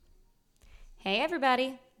Hey,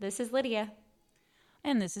 everybody. This is Lydia,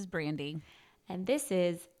 And this is Brandy. and this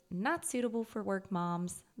is Not Suitable for Work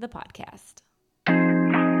Moms, the podcast.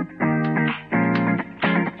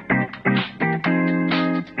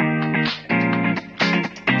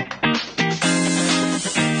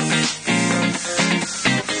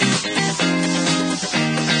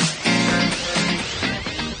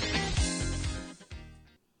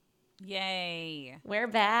 Yay. We're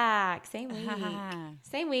back. Same week.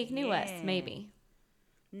 Same week, new us, Yeah. maybe.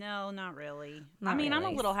 No, not really. Not I'm a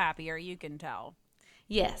really. little happier, you can tell.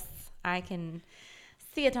 Yes, I can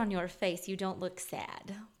see it on your face. You don't look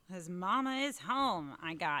sad. Because Mama is home.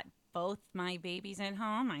 I got both my babies at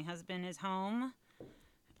home. My husband is home.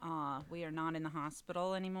 We are not in the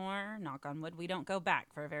hospital anymore. Knock on wood. We don't go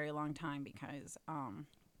back for a very long time because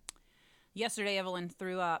yesterday Evelyn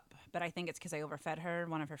threw up, but I think it's because I overfed her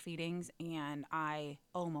one of her feedings, and I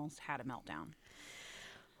almost had a meltdown.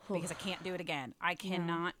 Because I can't do it again. I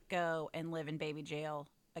cannot go and live in baby jail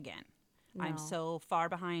again. No. I'm so far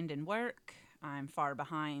behind in work. I'm far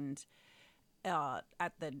behind at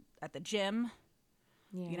the gym.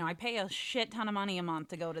 Yeah. You know, I pay a shit ton of money a month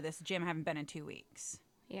to go to this gym. I haven't been in 2 weeks.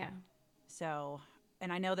 Yeah. So,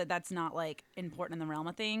 and I know that that's not like important in the realm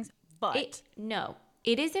of things, but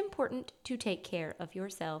It is important to take care of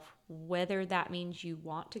yourself, whether that means you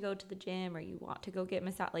want to go to the gym or you want to go get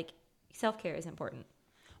massage. Like, self-care is important.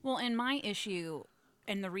 well, and my issue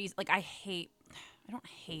and the reason, like, I don't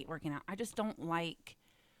hate working out. I just I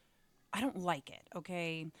don't like it,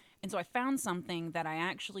 okay? And so I found something that I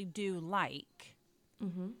actually do like.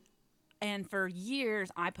 Mm-hmm. And for years,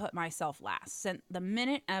 I put myself last. Since the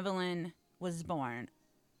minute Evelyn was born,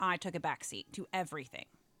 I took a backseat to everything.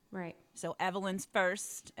 Right. So Evelyn's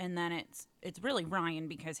first, and then it's really Ryan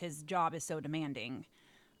because his job is so demanding,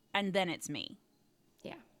 and then it's me.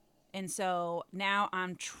 Yeah. And so now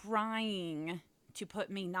I'm trying to put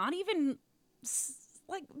me not even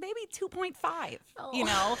like maybe 2.5, you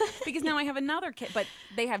know, because now I have another kid, but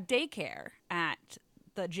they have daycare at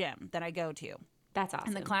the gym that I go to. That's awesome.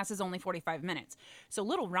 And the class is only 45 minutes. So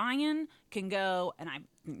little Ryan can go and I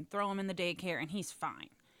can throw him in the daycare and he's fine.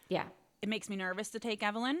 Yeah. It makes me nervous to take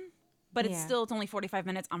Evelyn, but it's only 45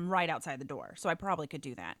 minutes. I'm right outside the door. So I probably could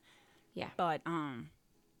do that. Yeah. But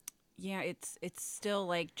yeah, it's still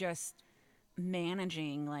like just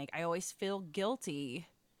managing. Like I always feel guilty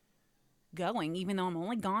going even though I'm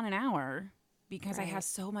only gone an hour because I have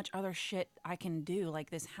so much other shit I can do. Like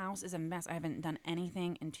this house is a mess. I haven't done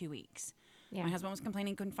anything in 2 weeks. Yeah. My husband was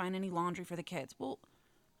complaining he couldn't find any laundry for the kids. Well,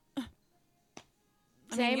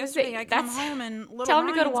 Yesterday I come home and little tell him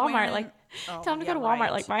to go to Ryan's Walmart. wearing- Tell him to go to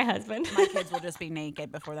Walmart like my husband. My kids will just be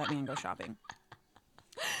naked before that man goes shopping.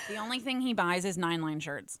 The only thing he buys is 9-line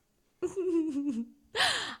shirts.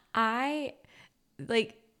 I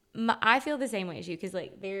feel the same way as you because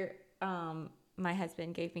my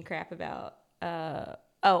husband gave me crap about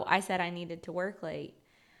I said I needed to work late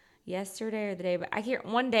yesterday or the day, but I can't.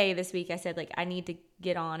 One day this week I said like I need to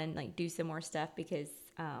get on and like do some more stuff because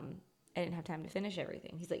I didn't have time to finish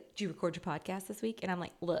everything. He's like, "Did you record your podcast this week?" And I'm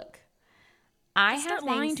like, "Look, I have Start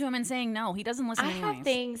lying to him and saying no. He doesn't listen I anyways. have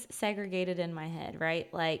things segregated in my head,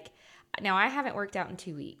 right? Like, now I haven't worked out in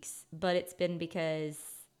 2 weeks, but it's been because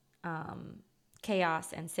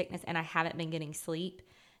chaos and sickness, and I haven't been getting sleep,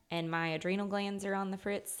 and my adrenal glands are on the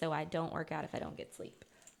fritz, so I don't work out if I don't get sleep.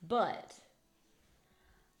 But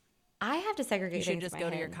I have to segregate You should things just in my go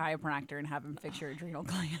to your head. chiropractor and have him fix your adrenal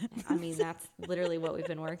gland. I mean, that's literally what we've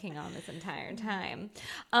been working on this entire time.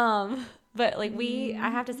 But like I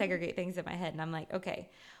have to segregate things in my head, and I'm like, okay,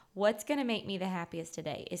 what's gonna make me the happiest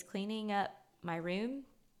today? Is cleaning up my room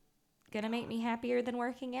gonna make me happier than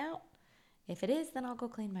working out? If it is, then I'll go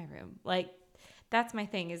clean my room. Like, that's my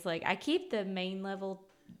thing. Is like I keep the main level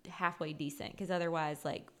halfway decent because otherwise,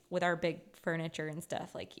 like with our big furniture and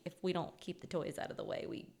stuff, like if we don't keep the toys out of the way,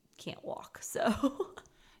 we can't walk. So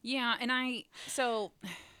Yeah, and I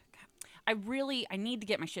need to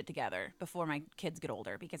get my shit together before my kids get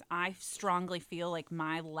older because I strongly feel like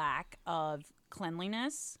my lack of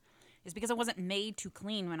cleanliness is because I wasn't made to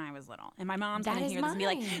clean when I was little. And my mom's That going to is hear this and be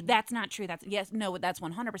like, mine. that's not true. That's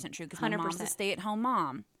 100% true because my mom's a 100%. stay-at-home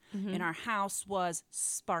mom and our house was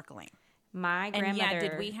sparkling. my And grandmother. yeah,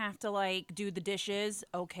 did we have to like do the dishes?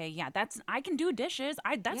 Okay, yeah, I can do dishes.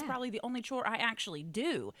 That's Yeah. probably the only chore I actually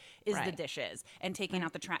do is the Right. dishes and taking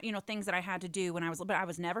out the trash. You know, things that I had to do when I was little. But I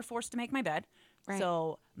was never forced to make my bed, Right.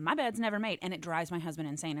 so my bed's never made, and it drives my husband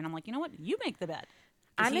insane. And I'm like, you know what? You make the bed.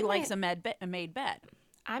 'Cause I'm he in my- likes a made bed.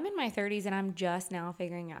 I'm in my 30s and I'm just now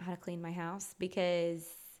figuring out how to clean my house because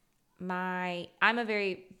I'm a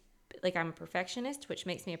very like I'm a perfectionist, which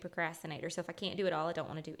makes me a procrastinator. So if I can't do it all, I don't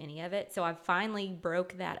want to do any of it. So I finally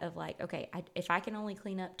broke that of like, okay, if I can only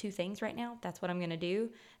clean up 2 things right now, that's what I'm going to do.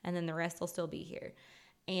 And then the rest will still be here.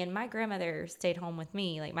 And my grandmother stayed home with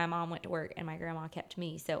me. Like my mom went to work and my grandma kept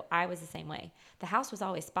me. So I was the same way. The house was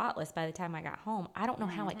always spotless by the time I got home. I don't know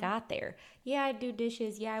how it got there. Yeah, I do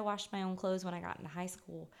dishes. Yeah, I washed my own clothes when I got into high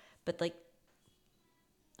school. But like,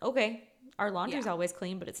 okay, our laundry's Yeah. always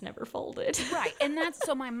clean, but it's never folded. Right. And that's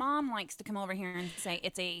so my mom likes to come over here and say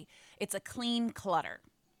it's a clean clutter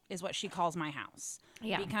is what she calls my house.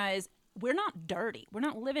 Yeah. Because we're not dirty. We're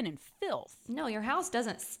not living in filth. No, your house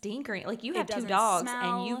doesn't stink or like you have 2 doesn't dogs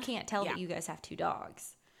and you smell. can't tell Yeah. that you guys have 2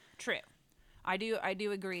 dogs. True. I do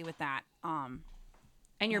agree with that.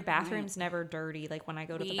 And your bathroom's never dirty. Like when I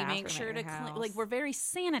go to the We bathroom make sure at to your clean. house. Like we're very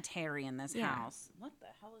sanitary in this Yeah. house. What the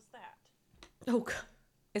hell is that? Oh, God.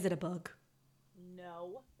 Is it a bug?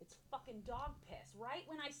 No, it's fucking dog piss. Right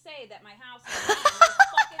when I say that my house is clean, there's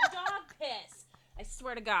fucking dog piss. I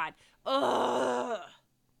swear to God. Ugh.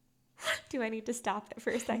 Do I need to stop it for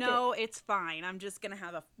a second? No, it's fine. I'm just gonna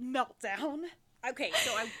have a meltdown. Okay,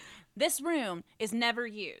 so this room is never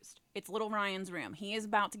used. It's little Ryan's room. He is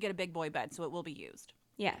about to get a big boy bed, so it will be used.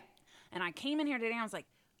 Yeah. And I came in here today and I was like,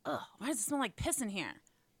 ugh, why does it smell like piss in here?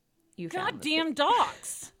 You found Goddamn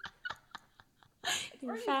dogs.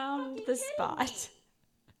 You found the spot.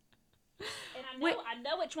 And Wait. I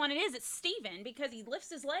know which one it is. It's Steven because he lifts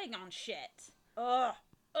his leg on shit. Ugh.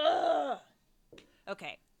 Ugh.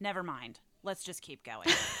 Okay, never mind. Let's just keep going.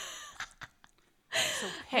 So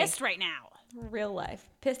pissed right now. Real life.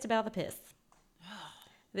 Pissed about the piss.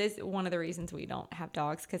 This is one of the reasons we don't have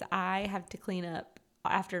dogs because I have to clean up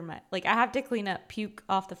after I have to clean up puke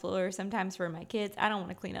off the floor sometimes for my kids. I don't want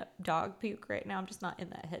to clean up dog puke right now. I'm just not in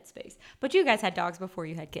that headspace. But you guys had dogs before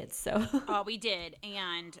you had kids, so. We did.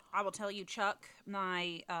 And I will tell you, Chuck,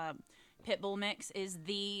 my pit bull mix is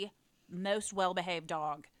the most well-behaved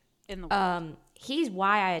dog in the world. He's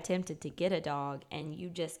why I attempted to get a dog, and you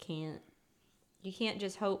can't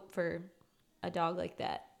just hope for a dog like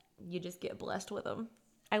that. You just get blessed with him.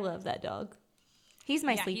 I love that dog. He's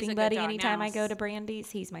my Yeah, he's a sleeping good buddy dog. anytime Now, I go to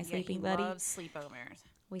Brandy's. He's my sleeping buddy. He loves sleepovers.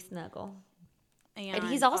 We snuggle. And And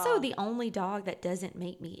he's also the only dog that doesn't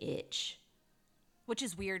make me itch. which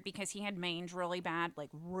is weird because he had mange really bad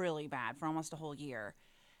for almost a whole year.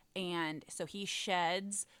 And so he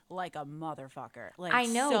sheds like a motherfucker. Like I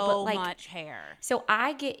know, so but, like, much hair. So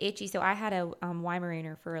I get itchy. So I had a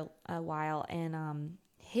Weimaraner for a while, and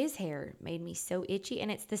his hair made me so itchy. And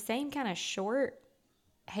it's the same kind of short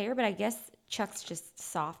hair, but I guess Chuck's just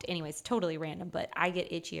soft. Anyways, totally random, but I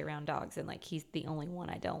get itchy around dogs, and like he's the only one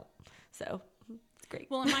I don't. So it's great.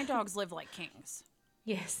 Well, and my dogs live like kings.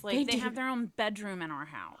 Yes, Like they do. have their own bedroom in our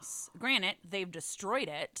house. Granted, they've destroyed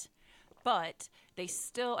it, but they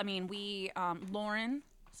still. I mean, Lauren,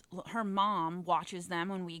 her mom watches them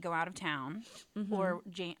when we go out of town, or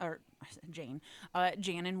Jan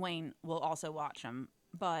and Wayne will also watch them.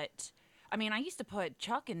 But I mean, I used to put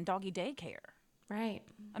Chuck in doggy daycare. Right.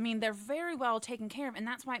 I mean, they're very well taken care of, and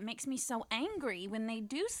that's why it makes me so angry when they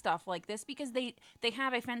do stuff like this because they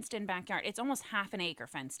have a fenced-in backyard. It's almost half an acre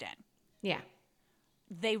fenced in. Yeah.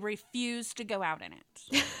 They refuse to go out in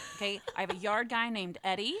it. Okay, I have a yard guy named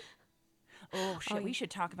Eddie. Oh shit, we should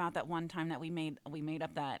talk about that one time that we made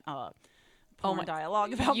up that porn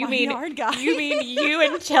dialogue about my yard guy. You mean you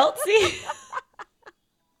and Chelsea?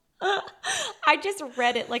 I just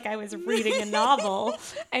read it like I was reading a novel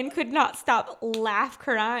and could not stop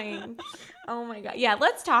crying. Oh my God. Yeah,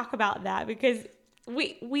 let's talk about that because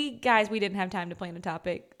we guys, we didn't have time to plan a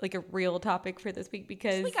topic, like a real topic for this week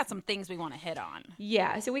because We got some things we want to hit on.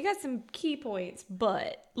 yeah, so we got some key points,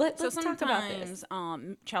 but let's talk about this.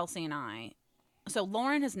 Chelsea and I. So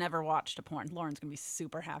Lauren has never watched a porn. Lauren's gonna be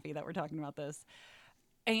super happy that we're talking about this.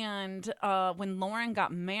 And when Lauren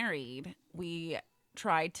got married, we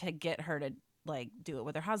tried to get her to like do it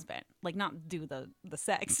with her husband, like not do the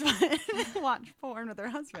sex, but watch porn with her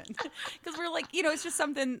husband. Because we're like, it's just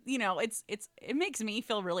something, it makes me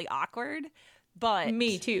feel really awkward. But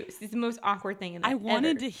Me too. It's the most awkward thing in the I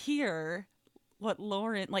wanted to hear what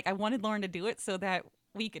I wanted Lauren to do it so that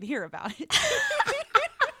we could hear about it.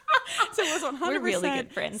 So it was 100% We're really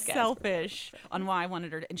good friends, guys. selfish on why I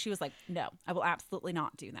wanted her to, and she was like, no, I will absolutely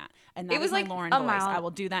not do that. And that It was was my like Lauren a voice. mild- I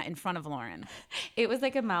will do that in front of Lauren. It was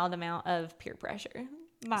like a mild amount of peer pressure.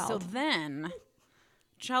 Mild. So then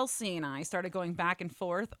Chelsea and I started going back and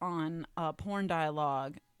forth on a porn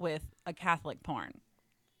dialogue with a Catholic porn.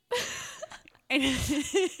 And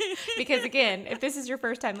Because again, if this is your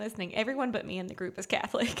first time listening, everyone but me in the group is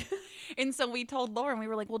Catholic. And so we told Lauren, we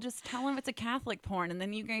were like, well, just tell him it's a Catholic porn, and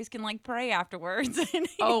then you guys can like pray afterwards. And,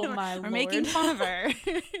 Oh, my we're making Lord. fun of her.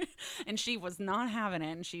 And she was not having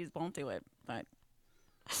it, and she won't do it. But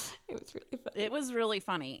It was really funny. it was really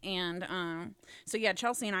funny. And so yeah,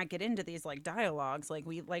 Chelsea and I get into these like dialogues. Like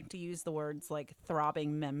we like to use the words like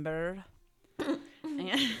throbbing member. And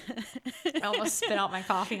I almost spit out my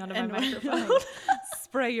coffee onto my and microphone. like,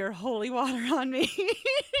 spray your holy water on me.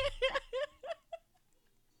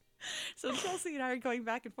 So Chelsea and I are going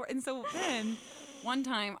back and forth. And so then one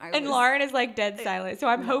time And Lauren is like dead silent. So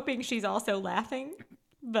I'm hoping she's also laughing.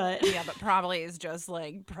 But yeah, but probably is just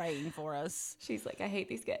like praying for us. she's like, I hate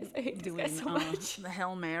these guys. I hate these Doing guys so much. the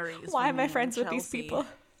Hail Marys. Why for am me I and friends with these Chelsea. people?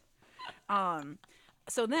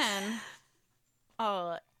 So then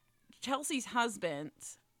Chelsea's husband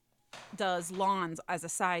does lawns as a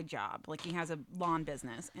side job. Like he has a lawn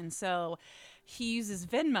business. And so he uses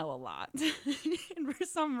Venmo a lot. And for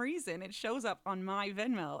some reason, it shows up on my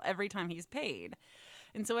Venmo every time he's paid.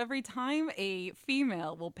 And so every time a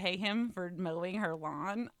female will pay him for mowing her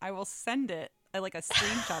lawn, I will send it, like a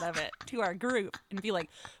screenshot of it, to our group and be like,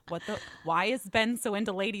 why is Ben so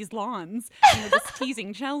into ladies' lawns? And we're just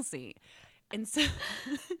teasing Chelsea. And so,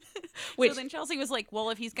 so then Chelsea was like, well,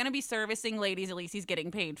 if he's going to be servicing ladies, at least he's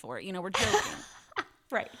getting paid for it. You know, we're joking.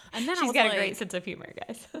 Right. And then she's I was got like, a great sense of humor,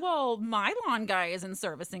 guys. well, my lawn guy isn't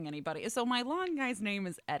servicing anybody. So my lawn guy's name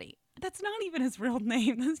is Eddie. That's not even his real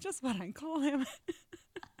name. That's just what I call him.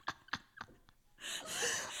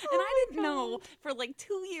 And I didn't know for like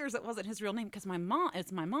 2 years it wasn't his real name because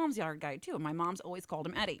it's my mom's yard guy too. My mom's always called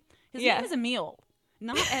him Eddie. His name is Emil,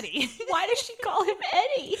 not Eddie. Why does she call him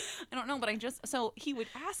Eddie? I don't know, but so he would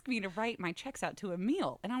ask me to write my checks out to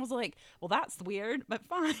Emil. And I was like, well, that's weird, but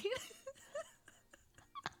fine.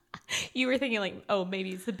 You were thinking like, oh,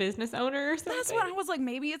 maybe it's the business owner or something? That's what I was like,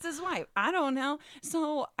 maybe it's his wife. I don't know.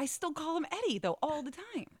 So I still call him Eddie though all the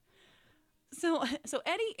time. So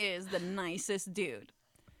Eddie is the nicest dude.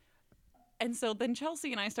 And so then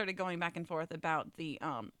Chelsea and I started going back and forth about the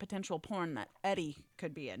potential porn that Eddie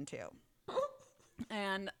could be into.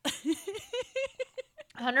 And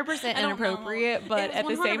 100% inappropriate, but at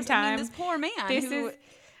the same time, this poor man. This who is,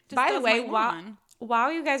 just by the does way, my while lawn.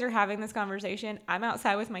 while you guys are having this conversation, I'm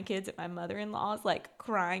outside with my kids at my mother-in-law's, like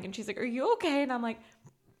crying, and she's like, "Are you okay?" And I'm like,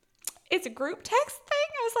 "It's a group text thing."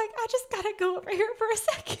 I was like, "I just gotta go over here for a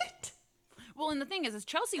second." Well, and the thing is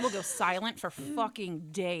Chelsea will go silent for fucking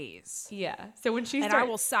days. Yeah. So when she And I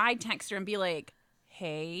will side text her and be like,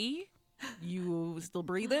 "Hey, you still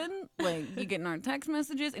breathing? Like, you getting our text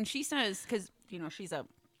messages?" And she says, because you know she's a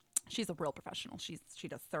real professional. She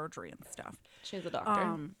does surgery and stuff. she's a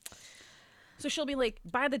doctor. So she'll be like,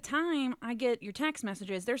 "By the time I get your text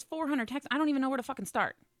messages, there's 400 texts. I don't even know where to fucking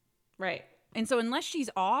start." Right. And so unless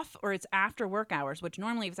she's off or it's after work hours, which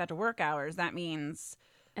normally if it's after work hours, that means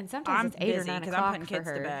And sometimes I'm it's 8 or busy 9 because o'clock I'm putting for kids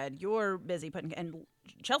her. to bed. You're busy and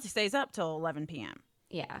Chelsea stays up till 11 p.m.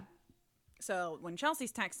 Yeah. So when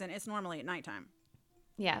Chelsea's texting, it's normally at nighttime.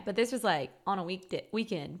 Yeah, but this was like on a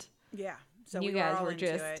weekend. Yeah. So You we guys all were into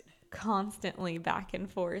just it. constantly back and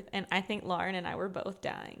forth, and I think Lauren and I were both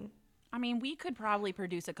dying. I mean, we could probably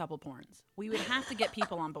produce a couple porns. We would have to get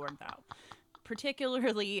people on board though.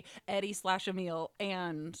 Particularly Eddie / Emil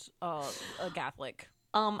and a Catholic.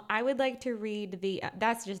 I would like to read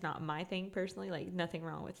that's just not my thing personally, like nothing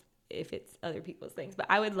wrong with if it's other people's things, but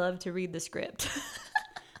I would love to read the script.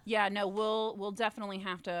 Yeah, no, we'll definitely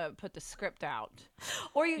have to put the script out.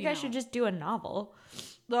 Or you guys should just do a novel.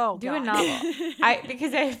 Oh, Do a novel.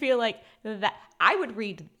 Because I feel like that I would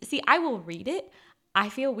read. See, I will read it. I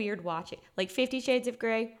feel weird watching. Like 50 Shades of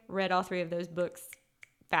Grey, read all 3 of those books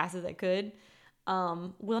fast as I could.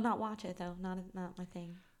 Will not watch it though. Not my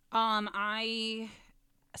thing.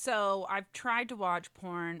 So I've tried to watch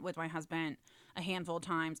porn with my husband a handful of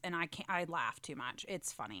times, and I laugh too much.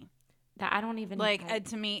 It's funny. That I don't even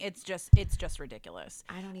to me, it's just ridiculous.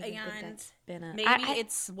 I don't even think that's been a. Maybe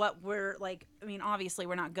it's what we're like. I mean, obviously,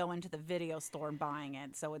 we're not going to the video store and buying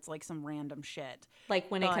it, so it's like some random shit.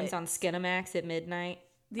 Like when it comes on Skinamax at midnight.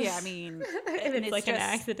 Yeah, I mean, and it's like just, an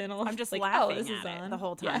accidental. I'm just like, laughing this at is it on the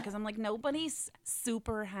whole time because I'm like, nobody's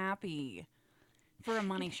super happy for a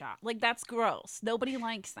money shot. Like that's gross. Nobody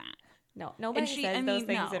likes that. No, nobody says those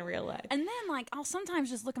things in real life. And then like I'll sometimes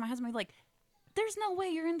just look at my husband and be like, "There's no way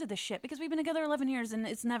you're into this shit because we've been together 11 years and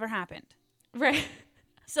it's never happened." Right.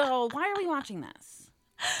 So why are we watching this?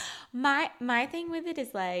 My thing with it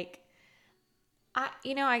is like,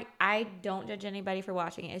 I don't judge anybody for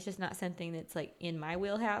watching it. It's just not something that's like in my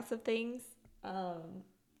wheelhouse of things.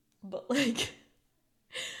 But like,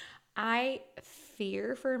 I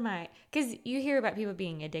fear for because you hear about people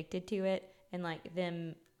being addicted to it and like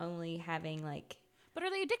them only having like. But are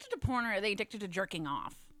they addicted to porn or are they addicted to jerking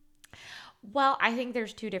off? Well, I think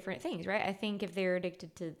there's two different things, right? I think if they're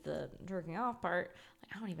addicted to the jerking off part,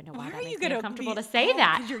 I don't even know why that makes me uncomfortable to say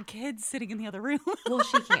that. Because your kid's sitting in the other room. Well,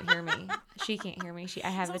 she can't hear me. She can't hear me. I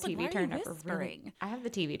have So the I was like, TV why are you turned up whispering? I have the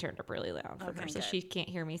TV turned up really loud for Okay, her, so good. she can't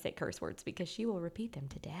hear me say curse words because she will repeat them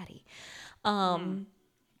to Daddy.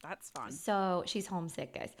 That's fun. So she's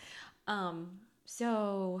homesick, guys.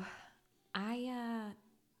 So I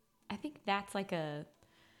think that's like I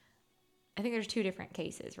think there's two different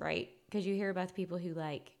cases, right? Because you hear about the people who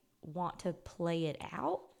like want to play it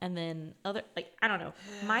out, and then other like I don't know.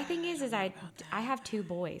 My thing is I have two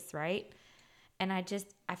boys, right? And I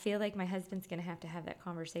feel like my husband's gonna have to have that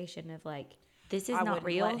conversation of like, this is not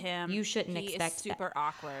real. Let him. You shouldn't He expect is super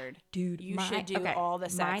awkward, dude. You should do all the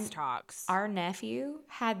sex talks. Our nephew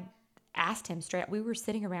had asked him straight. We were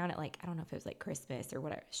sitting around at like I don't know if it was like Christmas or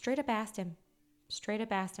whatever. Straight up asked him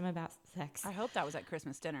about sex. I hope that was at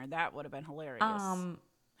Christmas dinner. That would have been hilarious.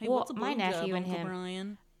 Hey, well, what's a my nephew and Uncle him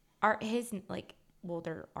Brian? are his like. Well,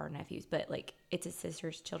 they're our nephews, but like it's his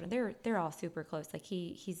sister's children. They're all super close. Like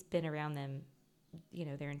he's been around them, you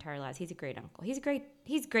know, their entire lives. He's a great uncle. He's great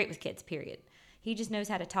with kids. Period. He just knows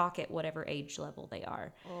how to talk at whatever age level they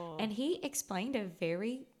are. Oh. And he explained a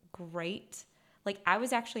very great. Like I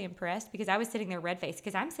was actually impressed because I was sitting there red faced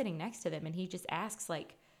because I'm sitting next to them and he just asks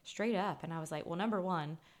like straight up, and I was like, well, number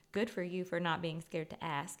one, good for you for not being scared to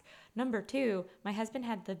ask. Number two, my husband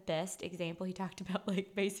had the best example. He talked about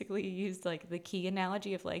like basically he used like the key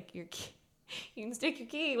analogy of like your key, you can stick your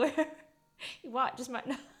key where you want just might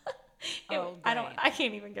not. I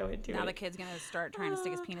can't even go into it. Now the kid's gonna start trying to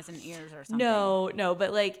stick his penis in ears or something. No,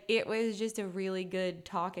 but like it was just a really good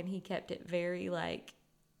talk, and he kept it very like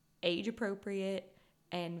age appropriate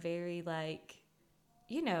and very like,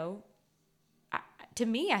 you know, to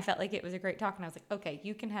me, I felt like it was a great talk, and I was like, okay,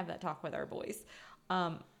 you can have that talk with our boys.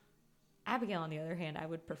 Abigail, on the other hand, I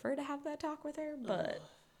would prefer to have that talk with her, but.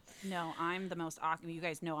 No, I'm the most awkward. You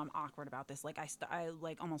guys know I'm awkward about this. Like I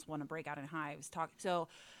like almost want to break out in hives. So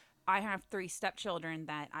I have 3 stepchildren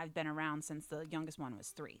that I've been around since the youngest one was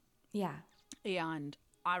 3. Yeah. And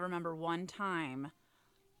I remember one time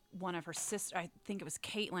one of her sisters, I think it was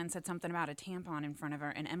Caitlin, said something about a tampon in front of her,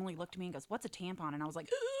 and Emily looked at me and goes, "What's a tampon?" And I was like,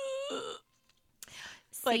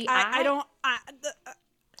 See, like I don't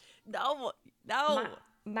no.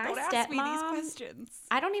 My don't stepmom, ask me these questions.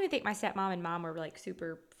 I don't even think my stepmom and mom were like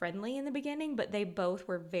super friendly in the beginning, but they both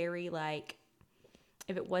were very like,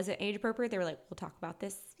 if it wasn't age appropriate, they were like, we'll talk about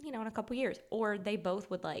this, you know, in a couple years. Or they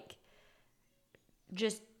both would like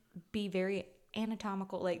just be very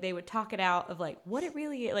anatomical. Like they would talk it out of like what it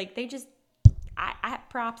really is. Like they just, I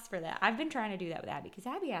props for that. I've been trying to do that with Abby because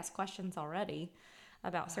Abby asked questions already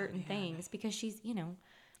about certain things because she's, you know,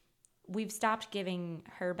 we've stopped giving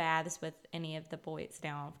her baths with any of the boys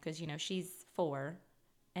now because, you know, she's 4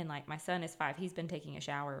 and like my son is 5. He's been taking a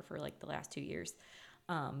shower for like the last 2 years.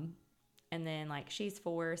 And then like she's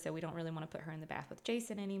 4, so we don't really want to put her in the bath with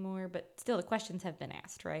Jason anymore, but still the questions have been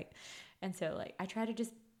asked, right? And so like I try to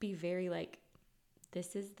just be very like,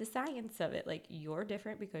 this is the science of it. Like you're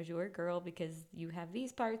different because you're a girl because you have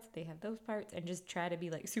these parts, they have those parts, and just try to be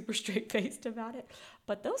like super straight faced about it.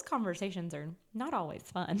 But those conversations are not always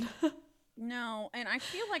fun. No, and I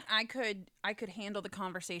feel like I could handle the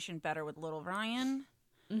conversation better with little Ryan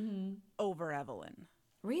over Evelyn.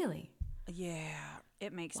 Really? Yeah,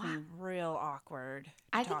 it makes me real awkward.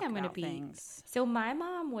 I think I'm going to be. Things. So my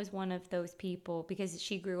mom was one of those people because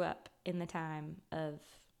she grew up in the time of,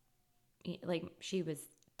 like, she was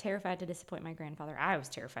terrified to disappoint my grandfather. I was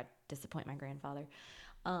terrified to disappoint my grandfather.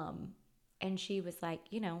 And she was like,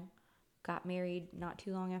 you know, got married not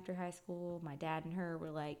too long after high school. My dad and her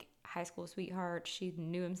were like high school sweethearts. She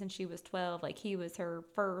knew him since she was 12. Like he was her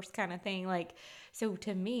first kind of thing. Like, so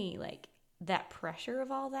to me, like that pressure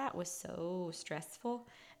of all that was so stressful.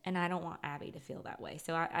 And I don't want Abby to feel that way.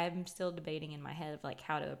 So I'm still debating in my head of like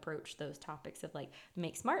how to approach those topics of like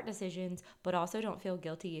make smart decisions, but also don't feel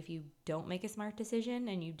guilty if you don't make a smart decision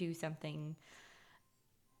and you do something,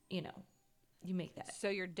 you know, you make that. So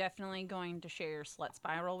you're definitely going to share your slut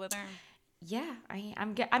spiral with her? Yeah,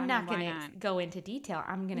 I'm not going to go into detail.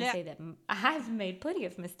 I'm going to say that I've made plenty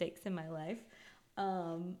of mistakes in my life.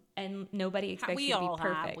 And nobody expects you to be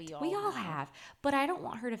perfect. We all have. But I don't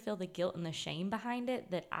want her to feel the guilt and the shame behind it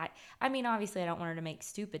that I mean, obviously I don't want her to make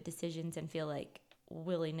stupid decisions and feel like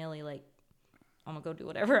willy-nilly like I'm going to go do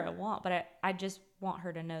whatever I want. But I just want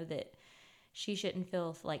her to know that she shouldn't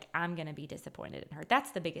feel like I'm going to be disappointed in her.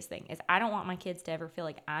 That's the biggest thing is I don't want my kids to ever feel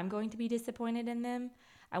like I'm going to be disappointed in them.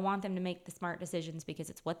 I want them to make the smart decisions because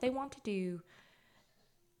it's what they want to do.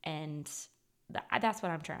 And that's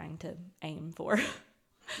what I'm trying to aim for.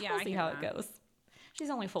 Yeah, We'll I see get how that. it goes. She's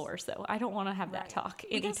only 4, so I don't want to have that talk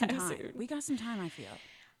We got some anytime time. soon. We got some time, I feel.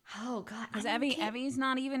 Oh, God. Because Evie's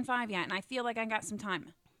not even 5 yet, and I feel like I got some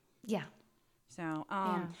time. Yeah. So,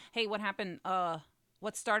 Yeah. hey, what happened?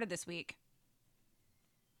 What started this week?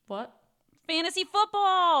 What? Fantasy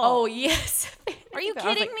football. Oh, yes. Are you I was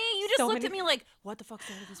kidding like, me? You just so looked many- at me like, what the fuck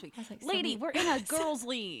started this week? I was like, so Lady, many- we're in a girls'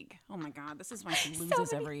 league. Oh my God, this is why she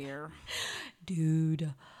loses every year.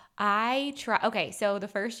 Dude, I try. Okay, so the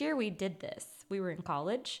first year we did this, we were in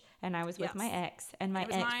college, and I was with Yes. my ex, and my It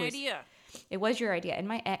was ex my idea. It was your idea, and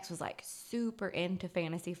my ex was like super into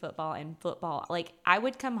fantasy football and football. Like I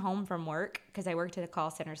would come home from work because I worked at a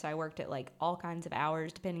call center, so I worked at like all kinds of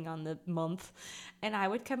hours depending on the month, and I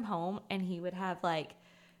would come home and he would have like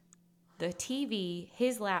the TV,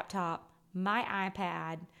 his laptop, my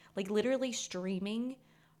iPad, like literally streaming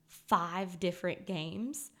 5 different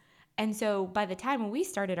games. And so by the time when we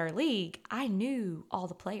started our league, I knew all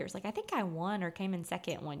the players. Like I think I won or came in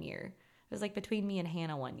second one year. It was like between me and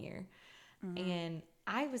Hannah one year. And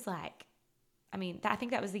I was like, I mean, I think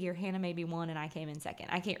that was the year Hannah maybe won and I came in second.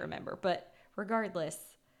 I can't remember. But regardless,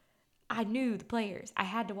 I knew the players. I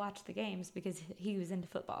had to watch the games because he was into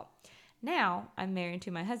football. Now I'm married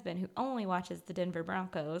to my husband who only watches the Denver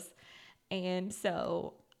Broncos. And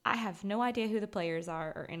so I have no idea who the players are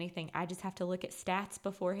or anything. I just have to look at stats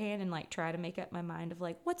beforehand and like try to make up my mind of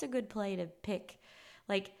like, what's a good play to pick?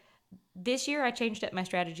 Like this year I changed up my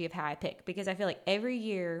strategy of how I pick because I feel like every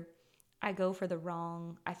year I fill the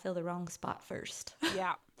wrong spot first.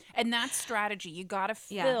 Yeah. And that's strategy. You got to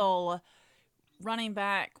Yeah. fill running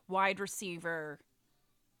back, wide receiver,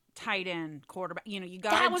 tight end, quarterback. You know, you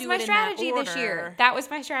got to do it That was my strategy this year. That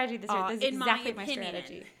was my strategy this year. That's in exactly my my opinion.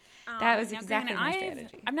 strategy. That was Now, exactly my granted,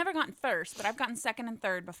 strategy. I've never gotten first, but I've gotten second and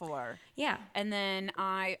third before. Yeah. And then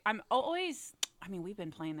I'm always, I mean, we've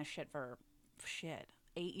been playing this shit for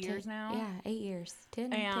 8 years now. Yeah, 8 years.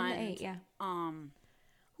 10 to 8, yeah.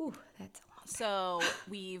 Ooh, that's a long time. So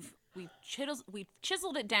we've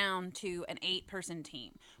chiseled it down to an 8-person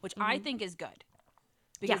team, which I think is good.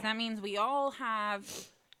 Because that means we all have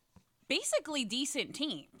basically decent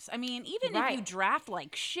teams. I mean, even if you draft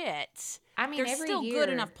like shit, I mean, there's every still year, good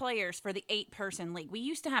enough players for the 8-person league. We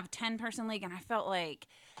used to have a 10-person league, and I felt like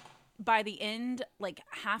by the end, like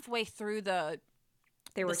halfway through the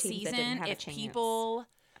season, if people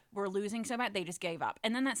were losing so bad, they just gave up.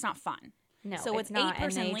 And then that's not fun. No, so it's with not,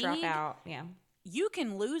 8-person and they league, drop out. Yeah. you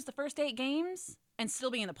can lose the first 8 games and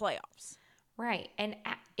still be in the playoffs. Right. And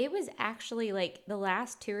it was actually like the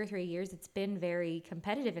last 2 or 3 years, it's been very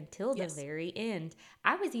competitive until the very end.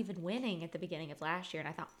 I was even winning at the beginning of last year, and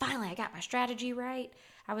I thought, finally, I got my strategy right.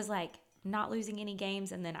 I was like not losing any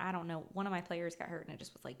games, and then I don't know, one of my players got hurt, and it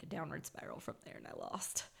just was like a downward spiral from there, and I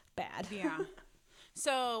lost bad. Yeah.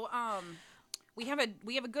 So we have a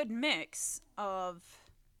good mix of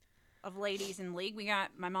ladies in league. We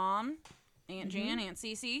got my mom, Aunt Jan, Aunt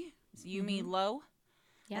Cece, Yumi Lowe.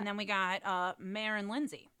 Yep. And then we got Mare and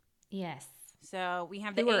Lindsay. Yes. So we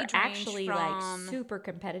have the Who are age range actually from, like super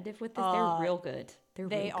competitive with this. They're real good.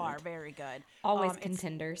 They are very good. Always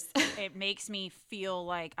contenders. It makes me feel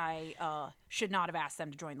like I should not have asked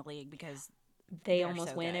them to join the league because they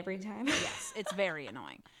almost win every time. Yes, it's very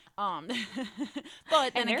annoying.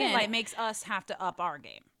 But then again, it makes us have to up our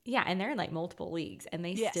game. Yeah, and they're in like multiple leagues, and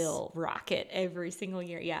they still rock it every single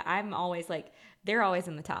year. Yeah, I'm always like, they're always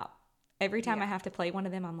in the top. Every time I have to play one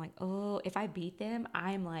of them, I'm like, oh, if I beat them,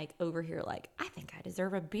 I'm like over here like, I think I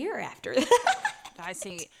deserve a beer after that. I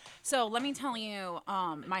see. So let me tell you,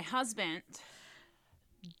 my husband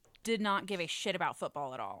did not give a shit about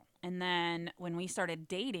football at all. And then when we started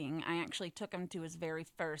dating, I actually took him to his very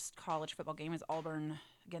first college football game. It was Auburn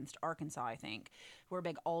against Arkansas, I think. We're a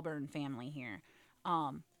big Auburn family here.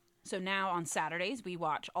 So now on Saturdays, we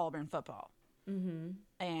watch Auburn football. Mm-hmm.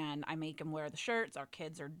 And I make them wear the shirts. Our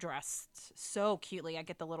kids are dressed so cutely. I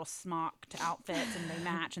get the little smocked outfits, and they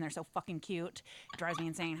match, and they're so fucking cute. It drives me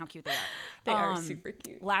insane how cute they are. They are super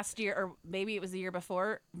cute. Last year, or maybe it was the year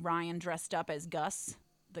before, Ryan dressed up as Gus,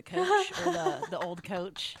 the coach, or the old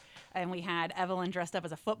coach. And we had Evelyn dressed up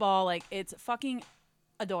as a football. Like, it's fucking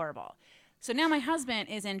adorable. So now my husband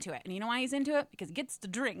is into it. And you know why he's into it? Because he gets to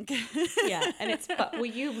drink. Yeah, and it's fun. And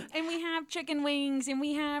we have chicken wings, and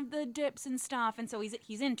we have the dips and stuff. And so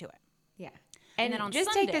he's into it. Yeah. And then on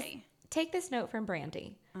just Sunday... Take this note from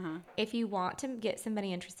Brandy. If you want to get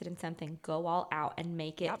somebody interested in something, go all out and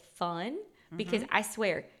make it fun. Because I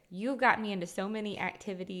swear, you've gotten me into so many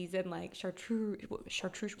activities and like charcuterie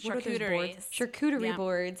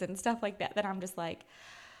boards and stuff like that I'm just like,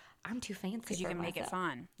 I'm too fancy because you for can make it myself.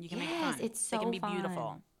 fun. You can Yes, make it fun. it's so They can be fun.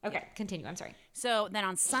 beautiful. Okay, continue. I'm sorry. So then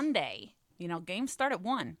on Sunday, games start at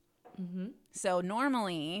 1. Mm-hmm. So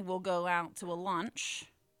normally we'll go out to a lunch.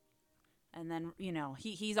 And then,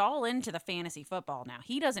 he's all into the fantasy football now.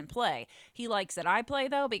 He doesn't play. He likes that I play,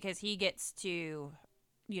 though, because he gets to,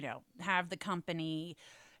 have the company,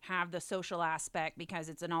 have the social aspect, because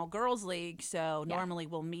it's an all-girls league. So normally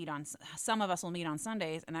we'll meet some of us will meet on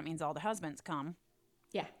Sundays, and that means all the husbands come.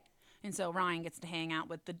 Yeah. And so Ryan gets to hang out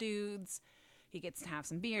with the dudes. He gets to have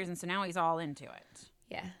some beers, and so now he's all into it.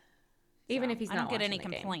 Yeah. Even So if he's not I don't get watching any the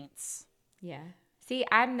game. complaints. Yeah. See,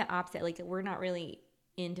 I'm the opposite. Like, we're not really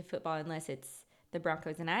into football unless it's the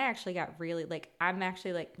Broncos. And I actually got really, I'm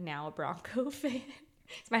actually, now a Bronco fan.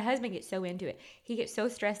 So my husband gets so into it. He gets so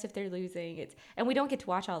stressed if they're losing. And we don't get to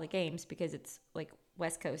watch all the games because it's,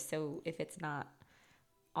 West Coast. So if it's not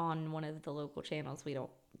on one of the local channels, we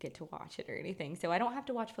don't get to watch it or anything. So I don't have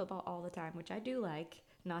to watch football all the time, which I do like,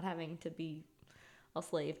 not having to be a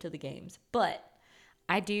slave to the games. But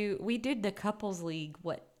we did the couples league,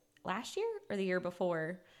 last year or the year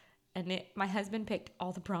before, and my husband picked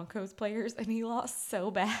all the Broncos players and he lost so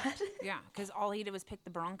bad. Yeah, because all he did was pick the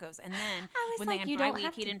Broncos, and then when like, they had bye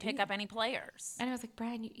week, he didn't pick up any players. And I was like,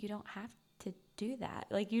 Brian, you don't have to do that.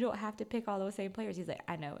 You don't have to pick all those same players. He's like,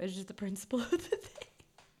 I know, it's just the principle of the thing.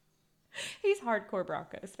 He's hardcore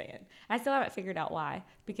Broncos fan. I still haven't figured out why,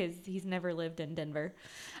 because he's never lived in Denver.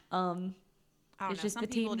 It's just some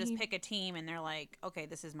people just pick a team and they're like, okay,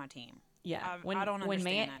 this is my team. Yeah. I don't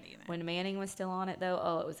understand that either. When Manning was still on it,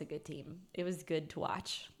 though, it was a good team. It was good to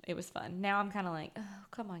watch. It was fun. Now I'm kind of like, oh,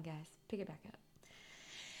 come on, guys. Pick it back up.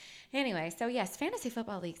 Anyway, so yes, fantasy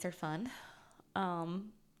football leagues are fun.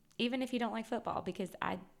 Even if you don't like football, because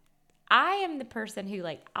I am the person who,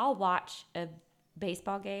 I'll watch a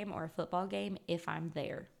baseball game or a football game if I'm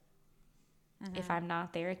there. Mm-hmm. If I'm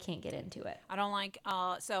not there, I can't get into it. I don't like,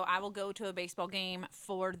 so I will go to a baseball game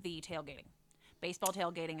for the tailgating. Baseball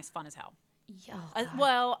tailgating is fun as hell.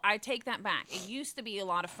 Well, I take that back. It used to be a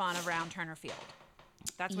lot of fun around Turner Field.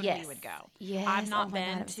 That's when we would go. Yes. I've not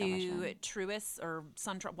been to Truist or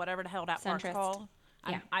SunTrust, whatever the hell that park's called.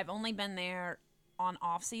 Yeah. I've only been there on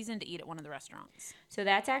off season to eat at one of the restaurants. So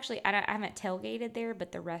that's actually, I haven't tailgated there,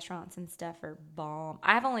 but the restaurants and stuff are bomb.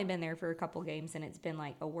 I've only been there for a couple games, and it's been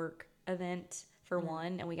a work event for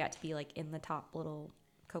one, and we got to be in the top little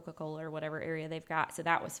Coca-Cola or whatever area they've got, so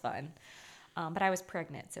that was fun. But I was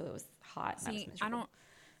pregnant, so it was hot. And See,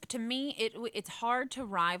 to me, it's hard to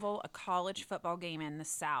rival a college football game in the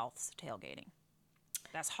South's tailgating.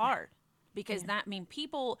 That's hard because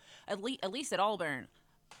people, at least at Auburn,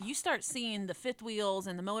 you start seeing the fifth wheels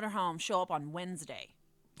and the motorhome show up on Wednesday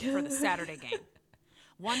for the Saturday game.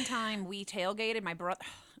 One time we tailgated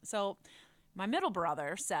my middle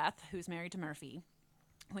brother, Seth, who's married to Murphy,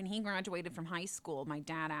 when he graduated from high school, my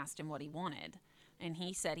dad asked him what he wanted, and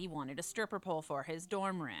he said he wanted a stripper pole for his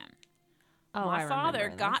dorm room. Oh, my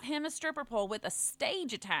father got him a stripper pole with a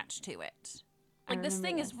stage attached to it. This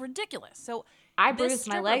thing is ridiculous. So I bruised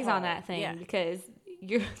my legs on that thing because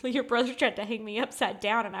your brother tried to hang me upside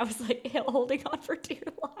down, and I was holding on for dear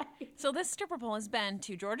life. So this stripper pole has been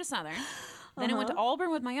to Georgia Southern, then it went to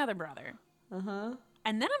Auburn with my other brother. And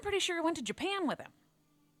then I'm pretty sure it went to Japan with him.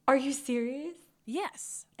 Are you serious?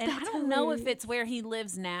 Yes. And I don't know if it's where he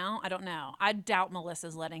lives now. I don't know. I doubt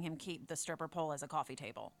Melissa's letting him keep the stripper pole as a coffee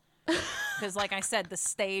table. Because like I said, the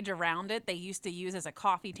stage around it, they used to use as a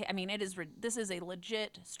coffee table. I mean, this is a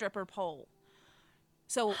legit stripper pole.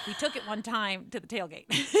 So we took it one time to the tailgate.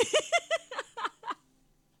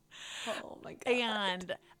 Oh, my God.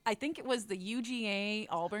 And I think it was the UGA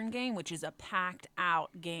Auburn game, which is a packed out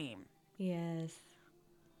game. Yes.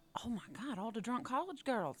 Oh, my God, all the drunk college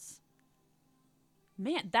girls.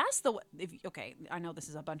 Man, that's the okay, I know this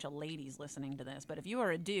is a bunch of ladies listening to this, but if you are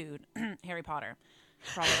a dude, Harry Potter,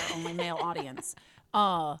 probably our only male audience,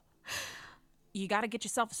 you got to get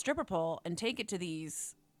yourself a stripper pole and take it to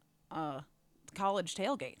these college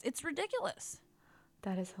tailgates. It's ridiculous.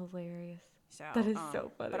 That is hilarious. So, that is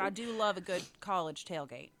so funny. But I do love a good college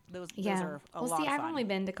tailgate. Those are a lot of fun. I've only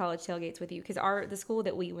been to college tailgates with you because the school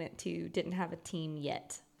that we went to didn't have a team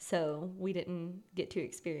yet, so we didn't get to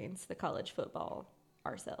experience the college football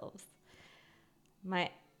ourselves.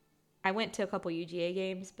 I went to a couple UGA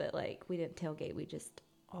games, but we didn't tailgate. We just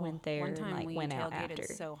went there one time and went out after. We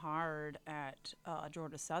tailgated so hard at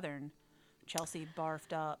Georgia Southern. Chelsea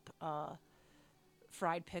barfed up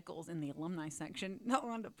fried pickles in the alumni section. Not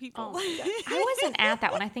one of people. Oh I wasn't at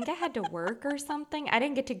that one. I think I had to work or something. I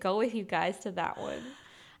didn't get to go with you guys to that one.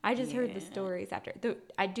 I just heard the stories after.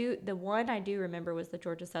 The one I do remember was the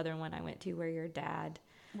Georgia Southern one I went to where your dad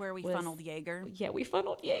Where we was, funneled Jaeger. Yeah, we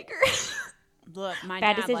funneled Jaeger. Look, my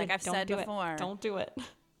Bad dad, decision. like I've Don't said do before, it. Don't do it.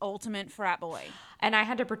 ultimate frat boy. And I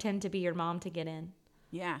had to pretend to be your mom to get in.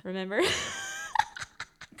 Yeah. Remember?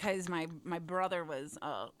 Because my brother was,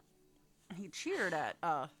 he cheered at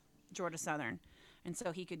Georgia Southern. And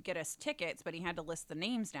so he could get us tickets, but he had to list the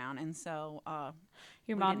names down. And so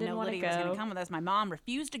Your we mom didn't didn't know want to Lydia was going go. to come with us. My mom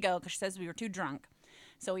refused to go because she says we were too drunk.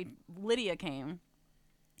 So Lydia came.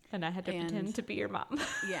 And I had to pretend to be your mom.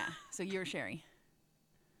 Yeah, so you're Sherry.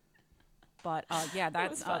 But yeah,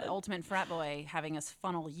 that's ultimate frat boy having us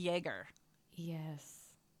funnel Jaeger. Yes.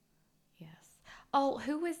 Yes. Oh,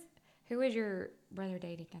 who was your brother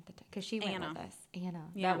dating at the time? Because she went Anna. with us. Anna.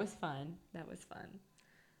 Yeah. That was fun. That was fun.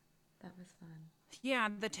 Yeah,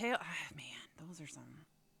 the tail. Man, those are some.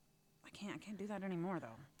 I can't do that anymore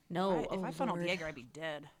though. No. If I funneled Lord. Jaeger, I'd be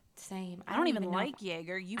dead. Same. I don't even know. like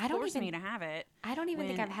Jaeger. You forced me to have it. I don't even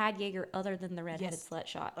think I've had Jaeger other than the redheaded slut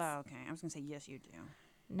shots. Oh, okay. I was gonna say yes, you do.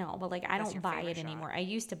 No, but like I That's don't your buy favorite it shot. anymore. I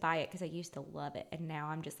used to buy it because I used to love it, and now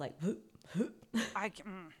I'm just like.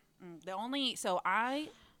 The only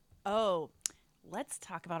let's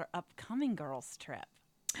talk about our upcoming girls trip.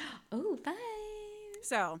 Oh, fun.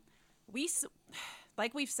 So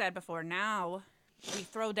like we've said before, now we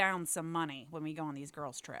throw down some money when we go on these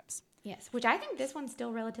girls trips. Yes, which I think this one's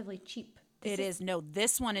still relatively cheap.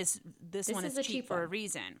 This one is cheap for a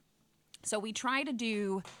reason. So we try to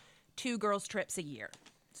do 2 girls trips a year.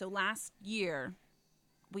 So last year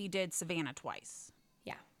we did Savannah twice.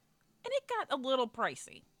 Yeah. And it got a little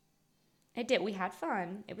pricey. It did. We had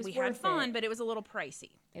fun. It was We worth had fun, it. but it was a little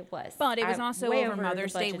pricey. It was. But it was also way over the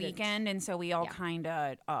Mother's Day budgeted. weekend, and so we all kind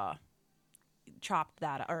of chalked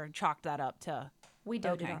that up to. We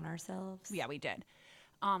doted on ourselves. Yeah, we did.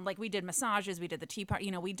 Like we did massages, we did the tea party.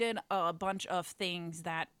 You know, we did a bunch of things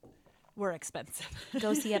that were expensive.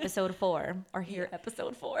 Go see episode 4 or hear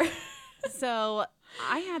episode 4. So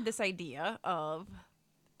I had this idea of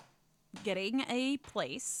getting a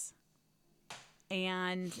place,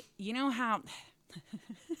 and you know how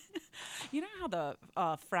the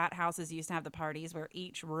frat houses used to have the parties where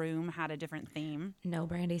each room had a different theme. No,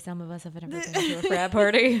 Brandy, some of us have never been to a frat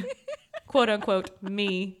party. Quote unquote,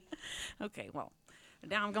 me. Okay, well,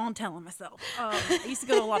 now I'm going to tell myself. I used to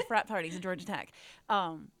go to a lot of frat parties in Georgia Tech.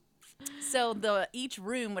 So each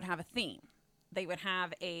room would have a theme. They would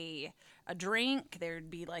have a drink. There'd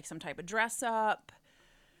be like some type of dress up.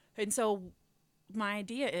 And so my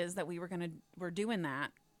idea is that we're doing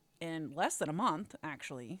that in less than a month,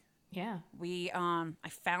 actually. Yeah. I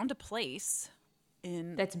found a place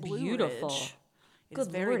in That's Blue beautiful. Ridge. It's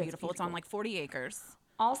Good very Lord, beautiful. It's on like 40 acres.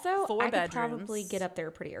 Also, 4 I could bedrooms. probably get up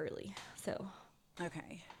there pretty early. So.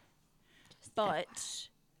 Okay. But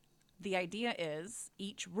the idea is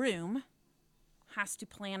each room has to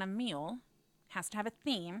plan a meal, has to have a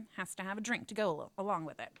theme, has to have a drink to go along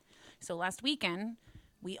with it. So last weekend,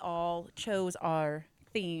 we all chose our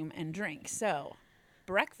theme and drink. So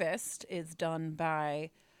breakfast is done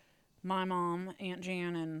by my mom, Aunt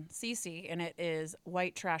Jan, and Cece, and it is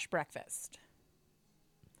white trash breakfast.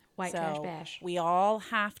 White trash bash. We all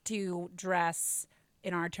have to dress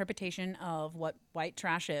in our interpretation of what white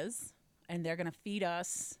trash is, and they're going to feed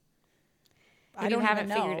us. I don't even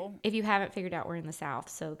know. If you haven't figured out, we're in the South,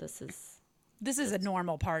 so this is a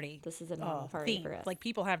normal party. This is a normal party theme. for us. Like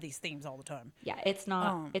people have these themes all the time. Yeah, it's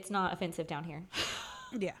not offensive down here.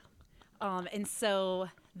 Yeah. And so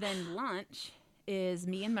then lunch is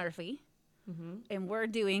me and Murphy, and we're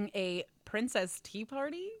doing a princess tea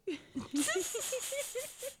party.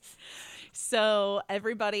 So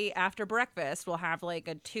everybody after breakfast will have like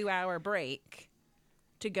a 2-hour break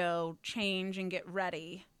to go change and get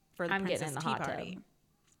ready for the princess tea party.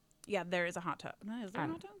 Yeah, there is a hot tub. Is there a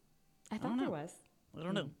hot tub? I thought there was. I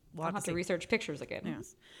don't know. I'll have to research pictures again.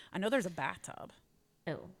 Yes. I know there's a bathtub.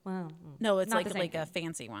 Oh, well. No, it's not like a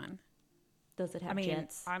fancy one. Does it have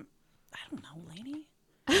jets? I don't know, lady.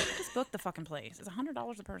 I just booked the fucking place. It's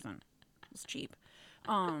 $100 a person. It's cheap.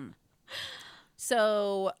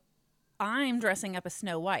 So I'm dressing up as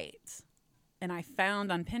Snow White, and I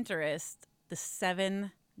found on Pinterest the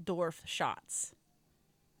 7 dwarf shots.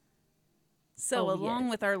 So along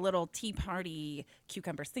with our little tea party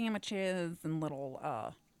cucumber sandwiches and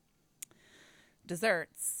little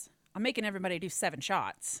desserts, I'm making everybody do 7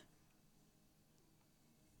 shots.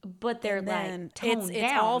 But they're like toned it's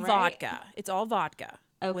down, all right? vodka. It's all vodka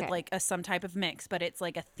with Okay. like some type of mix, but it's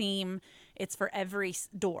like a theme. It's for every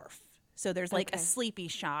dwarf. So there's like a sleepy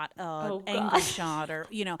shot, angry shot, or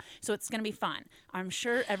So it's gonna be fun. I'm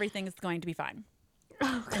sure everything is going to be fine.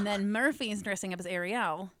 Oh, and then Murphy's dressing up as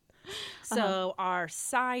Ariel. So our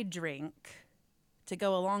side drink to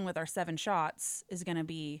go along with our 7 shots is going to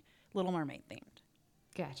be Little Mermaid themed.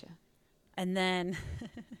 Gotcha. And then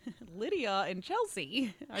Lydia and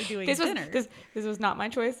Chelsea are doing dinner. This was not my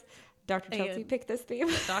choice. Dr. Chelsea picked this theme.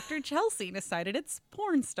 Dr. Chelsea decided it's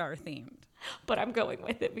porn star themed. But I'm going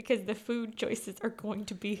with it because the food choices are going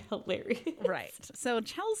to be hilarious. Right. So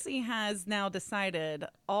Chelsea has now decided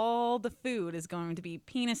all the food is going to be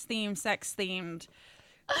penis themed, sex themed,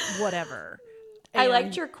 whatever. I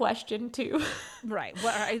liked your question too. Right.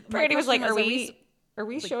 Brandy was like, are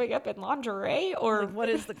we showing up in lingerie or what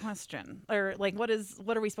is the question? Or like what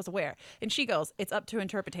are we supposed to wear? And she goes, it's up to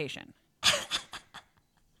interpretation.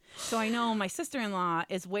 So I know my sister-in-law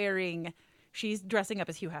she's dressing up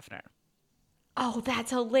as Hugh Hefner. Oh,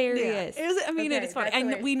 that's hilarious. Yeah. It is funny.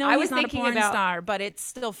 And we know he's not a porn star, but it's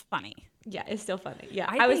still funny. Yeah, it's still funny. Yeah,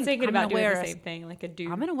 I was thinking about doing the same thing, like a dude.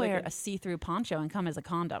 I'm going to wear a see-through poncho and come as a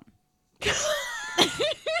condom.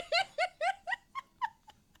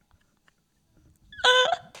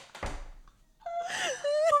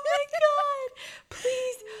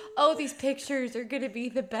 Oh, these pictures are going to be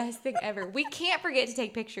the best thing ever. We can't forget to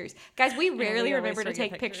take pictures. Guys, we rarely remember to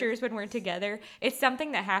take pictures when we're together. It's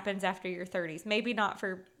something that happens after your 30s. Maybe not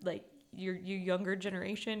for, like, your younger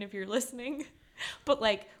generation if you're listening. But,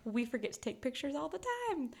 like, we forget to take pictures all the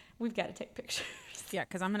time. We've got to take pictures. Yeah,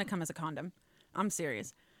 because I'm going to come as a condom. I'm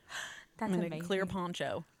serious. That's I'm amazing. in a clear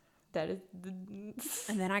poncho. That is...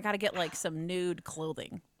 And then I got to get, like, some nude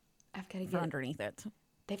clothing. I've got to get underneath it.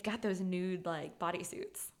 They've got those nude, like,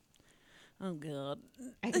 bodysuits. Oh, God.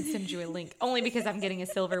 I can send you a link. Only because I'm getting a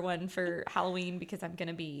silver one for Halloween because I'm going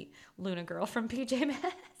to be Luna Girl from PJ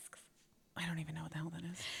Masks. I don't even know what the hell that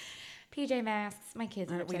is. PJ Masks. My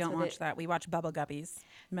kids are We don't watch that. We watch Bubba Guppies.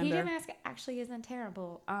 Remember? PJ Masks actually isn't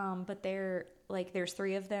terrible. But they're, like, there's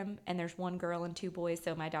 3 of them, and there's 1 girl and 2 boys.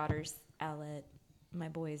 So my daughter's Owlet. My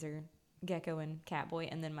boys are Gecko and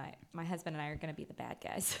Catboy. And then my husband and I are going to be the bad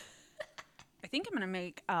guys. I think I'm going to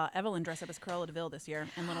make Evelyn dress up as Cruella de Vil this year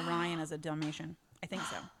and little Ryan as a Dalmatian. I think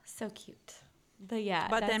so. So cute. But yeah.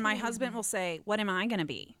 But then my husband will say, what am I going to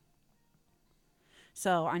be?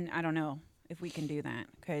 So I don't know if we can do that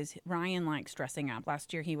because Ryan likes dressing up.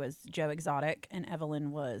 Last year he was Joe Exotic and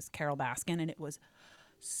Evelyn was Carol Baskin, and it was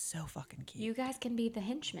so fucking cute. You guys can be the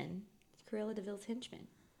henchman. Cruella de Vil's henchman.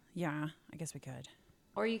 Yeah, I guess we could.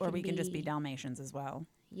 Or we can just be Dalmatians as well.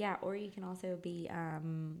 Yeah, or you can also be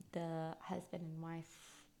the husband and wife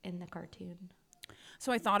in the cartoon.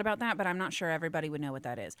 So I thought about that, but I'm not sure everybody would know what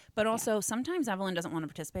that is. But also, sometimes Evelyn doesn't want to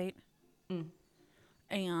participate.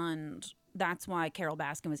 And that's why Carol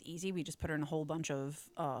Baskin was easy. We just put her in a whole bunch of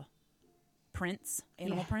prints,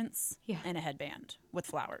 animal prints, and a headband with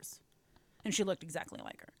flowers. And she looked exactly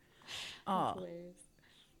like her.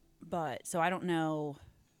 But, so I don't know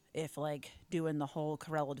if, like, doing the whole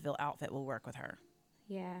Cruella de Vil outfit will work with her.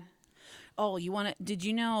 Yeah. Oh, did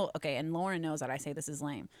you know, okay, and Lauren knows that I say this is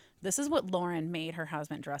lame. This is what Lauren made her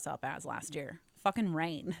husband dress up as last year. Fucking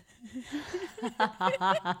Rain.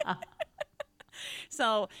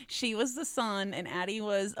 So she was the sun and Addie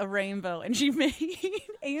was a rainbow, and she made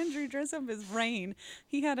Andrew dress up as Rain.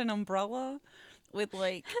 He had an umbrella with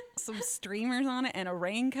like some streamers on it and a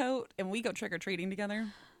raincoat, and we go trick-or-treating together.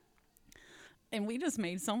 And we just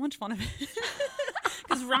made so much fun of it.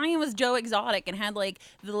 Because Ryan was Joe Exotic and had like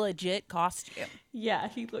the legit costume. Yeah,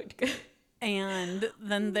 he looked good. And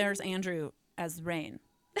then there's Andrew as Rain.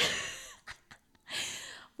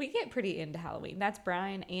 We get pretty into Halloween. That's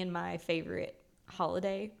Brian and my favorite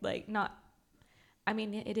holiday. Like,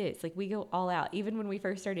 it is. Like, we go all out. Even when we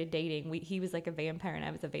first started dating, he was like a vampire and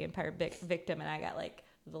I was a vampire victim, and I got like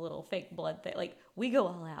the little fake blood thing. Like, we go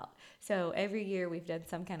all out. So every year we've done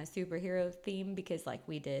some kind of superhero theme because, like,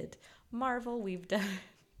 we did Marvel, we've done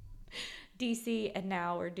DC, and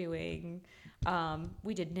now we're doing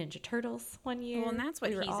we did Ninja Turtles one year. Well, and that's what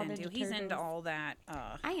he's into. Ninja He's Turtles. into all that.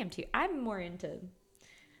 I am too. I'm more into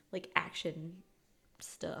like action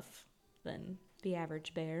stuff than the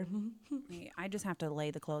average bear. I just have to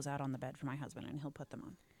lay the clothes out on the bed for my husband and he'll put them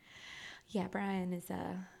on. Yeah, Brian is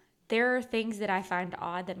there are things that I find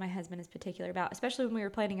odd that my husband is particular about, especially when we were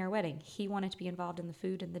planning our wedding. He wanted to be involved in the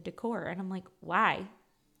food and the decor, and I'm like, why?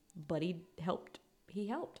 But he helped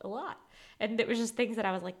a lot. And it was just things that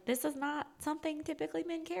I was like, this is not something typically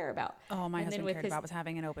men care about. Oh, my husband cared about was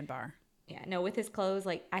having an open bar. Yeah, no, with his clothes,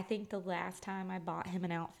 like, I think the last time I bought him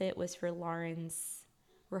an outfit was for Lauren's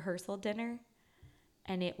rehearsal dinner,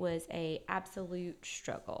 and it was a absolute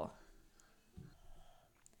struggle.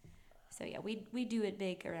 So, yeah, we do it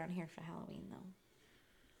big around here for Halloween,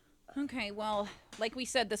 though. Okay, well, like we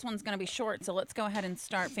said, this one's going to be short, so let's go ahead and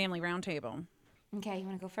start Family Roundtable. Okay, you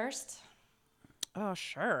want to go first? Oh,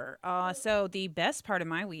 sure. So the best part of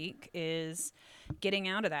my week is getting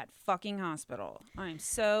out of that fucking hospital. I'm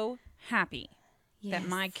so happy that Yes.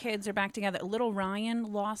 my kids are back together. Little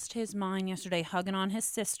Ryan lost his mind yesterday hugging on his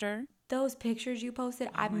sister. Those pictures you posted,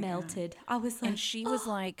 Oh I my God. melted. I was And like, she was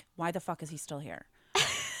like, why the fuck is he still here?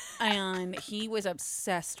 And he was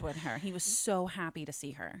obsessed with her. He was so happy to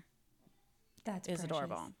see her. that's It was precious.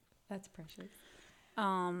 adorable. That's precious.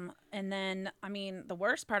 And then I mean, the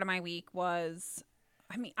worst part of my week was,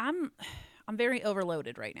 I mean, I'm very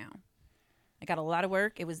overloaded right now. I got a lot of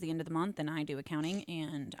work. It was the end of the month, and I do accounting,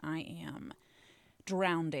 and I am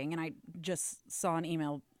drowning. And I just saw an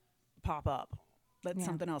email pop up. That's Yeah.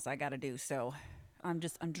 something else I got to do. So I'm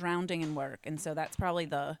drowning in work, and so that's probably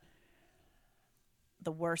the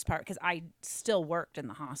worst part because I still worked in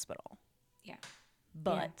the hospital, Yeah.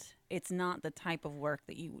 but it's not the type of work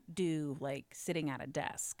that you do like sitting at a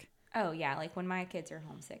desk. Oh, yeah. Like when my kids are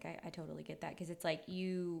homesick, I totally get that because it's like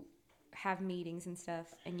you have meetings and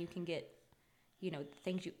stuff and you can get,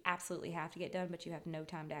 things you absolutely have to get done, but you have no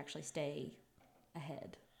time to actually stay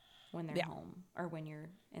ahead when they're Yeah. home or when you're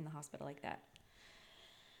in the hospital like that.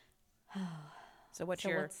 So what's So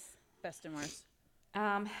your what's best and worst?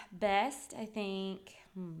 best, I think.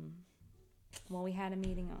 Well, we had a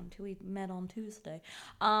meeting we met on Tuesday.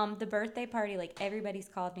 The birthday party, like everybody's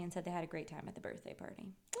called me and said they had a great time at the birthday party.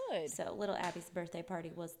 Good. So little Abby's birthday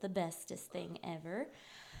party was the bestest thing ever.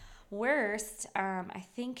 Worst, I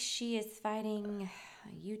think she is fighting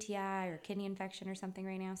a UTI or kidney infection or something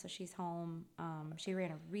right now, so she's home. She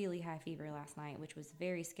ran a really high fever last night, which was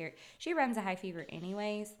very scary. She runs a high fever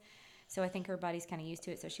anyways, so I think her body's kind of used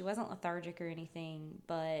to it. So she wasn't lethargic or anything,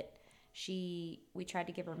 but we tried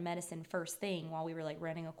to give her medicine first thing while we were like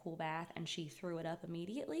running a cool bath, and she threw it up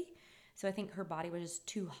immediately. So I think her body was just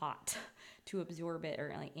too hot to absorb it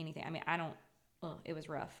or like anything. I mean, I don't. Oh, it was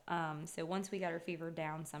rough. So once we got her fever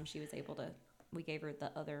down some, she was able to. We gave her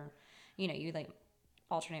the other, you like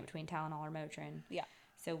alternate between Tylenol or Motrin. Yeah.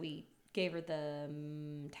 So we gave her the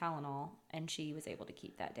Tylenol, and she was able to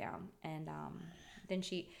keep that down. And then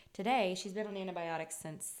today she's been on antibiotics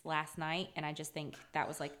since last night, and I just think that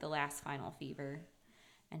was like the last final fever.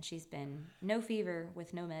 And she's been no fever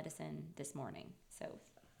with no medicine this morning. So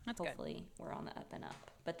That's hopefully we're on the up and up.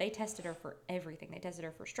 But they tested her for everything. They tested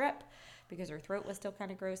her for strep because her throat was still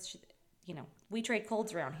kind of gross. We trade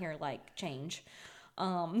colds around here like change.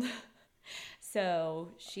 Um, so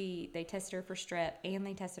they tested her for strep and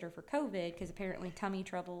they tested her for COVID because apparently tummy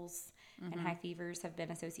troubles and high fevers have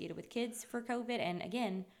been associated with kids for COVID. And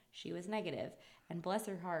again, she was negative. And bless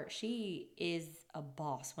her heart, she is a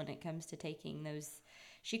boss when it comes to taking those.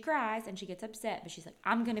 She cries and she gets upset, but she's like,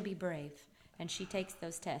 I'm going to be brave. And she takes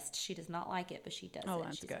those tests. She does not like it, but she does Oh, it.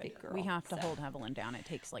 that's She's good. a big girl. We have to so. hold Evelyn down. It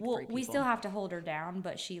takes like Well, 3 people. we still have to hold her down,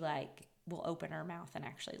 but she like will open her mouth and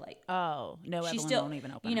actually like. Oh no, She Evelyn still, won't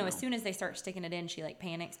even open. Her as mouth. soon as they start sticking it in, she like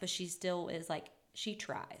panics, but she still is like she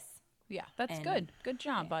tries. Yeah, that's And- good. Good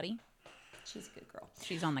job, buddy. She's a good girl.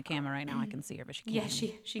 She's on the camera right now. I can see her, but she can't. Yeah,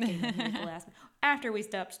 she came in here at the last minute after we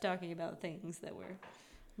stopped talking about things that were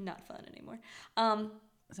not fun anymore.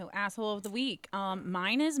 So asshole of the week.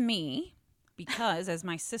 Mine is me. Because, as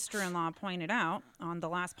my sister-in-law pointed out on the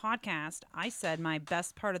last podcast, I said my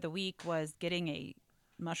best part of the week was getting a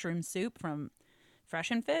mushroom soup from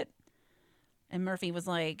Fresh and Fit. And Murphy was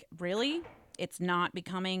like, really? It's not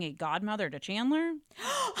becoming a godmother to Chandler?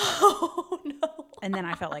 Oh no. And then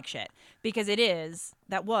I felt like shit. Because it is,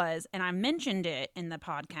 that was, and I mentioned it in the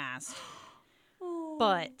podcast,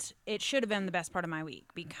 but it should have been the best part of my week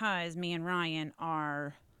because me and Ryan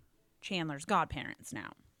are Chandler's godparents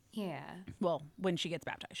now. Yeah. Well, when she gets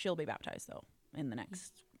baptized. She'll be baptized, though, in the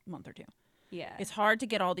next month or two. Yeah. It's hard to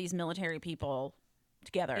get all these military people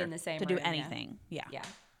together In the same to do room, yeah. anything. Yeah. Yeah.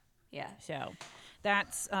 Yeah. So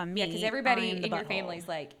that's me. Yeah, because everybody I'm the in your butthole. family's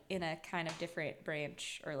like in a kind of different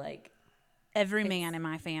branch or like Every man in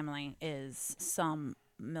my family is some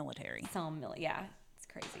military. yeah, it's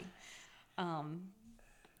crazy.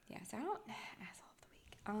 Yeah, so I don't asshole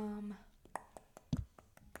of the week.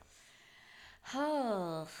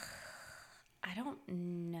 Oh, I don't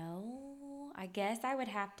know. I guess I would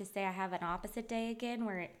have to say I have an opposite day again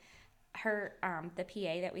where the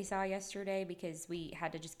PA that we saw yesterday because we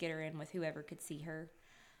had to just get her in with whoever could see her,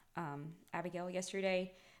 Abigail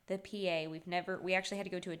yesterday. The PA, we actually had to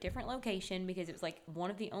go to a different location because it was like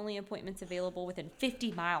one of the only appointments available within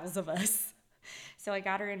 50 miles of us. So I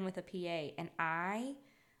got her in with a PA and I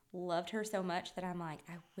loved her so much that I'm like,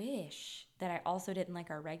 I wish that I also didn't like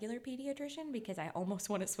our regular pediatrician because I almost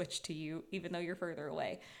want to switch to you even though you're further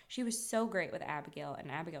away. She was so great with Abigail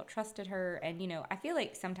and Abigail trusted her. And, I feel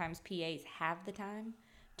like sometimes PAs have the time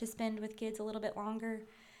to spend with kids a little bit longer.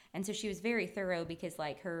 And so she was very thorough because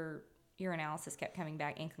like her urinalysis kept coming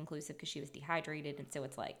back inconclusive because she was dehydrated. And so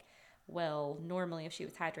it's like, well, normally if she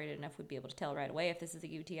was hydrated enough, we'd be able to tell right away if this is a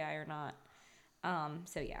UTI or not.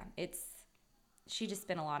 So yeah, she just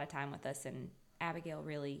spent a lot of time with us, and Abigail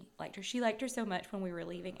really liked her. She liked her so much when we were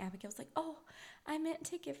leaving. Abigail's like, oh, I meant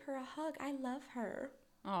to give her a hug. I love her.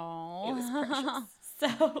 Oh, It was precious.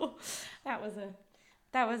 So that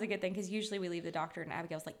was a good thing, because usually we leave the doctor and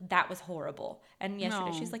Abigail's like, that was horrible. And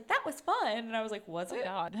yesterday No. she's like, that was fun. And I was like, was it?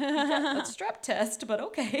 God. Yeah, a strep test, but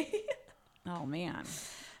okay. Oh, man.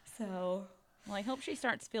 So, Well, I hope she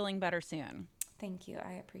starts feeling better soon. thank you.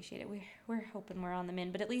 I appreciate it. We're hoping we're on the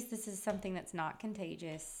mend, but at least this is something that's not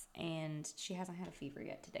contagious, and she hasn't had a fever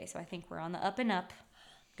yet today. So I think we're on the up and up.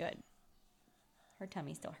 Good. Her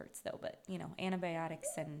tummy still hurts though, but antibiotics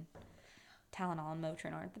and Tylenol and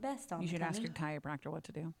Motrin aren't the best on You the should tummy. ask your chiropractor what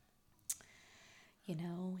to do.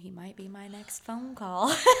 He might be my next phone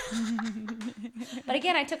call. But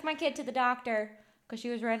again, I took my kid to the doctor because she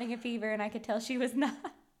was running a fever, and I could tell she was not.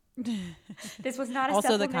 This was not a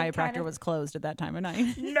Also, the supplement chiropractor was closed at that time of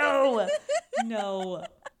night. No.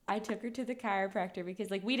 I took her to the chiropractor because,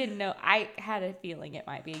 we didn't know. I had a feeling it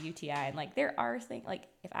might be a UTI. And, there are things,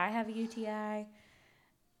 if I have a UTI,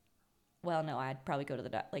 well, no, I'd probably go to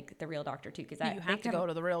the real doctor, too. Because You have to go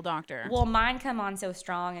to the real doctor. Well, mine come on so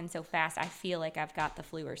strong and so fast, I feel like I've got the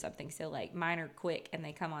flu or something. So, mine are quick and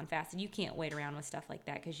they come on fast. And you can't wait around with stuff like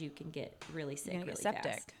that because you can get really sick You're gonna really get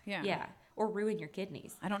septic. fast. Yeah. Yeah. Or ruin your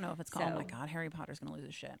kidneys. I don't know if it's called. Oh, my So- God. Harry Potter's going to lose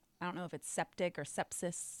his shit. I don't know if it's septic or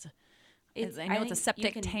sepsis. I I know it's a think you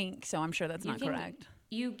septic can- tank, so I'm sure that's you not can- correct.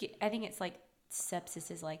 I think it's sepsis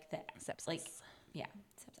is like that. Sepsis. Yeah.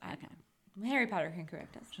 Sepsis. Okay. Harry Potter can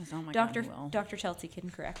correct us. Just, oh, my Dr. God, he will. Dr. Chelsea can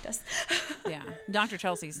correct us. Yeah. Dr.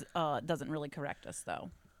 Chelsea's doesn't really correct us, though.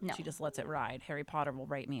 No. She just lets it ride. Harry Potter will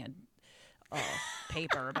write me a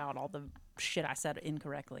paper about all the shit I said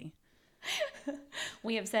incorrectly.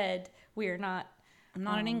 We have said we are not I'm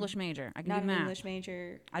not an English major. I can not do an math. English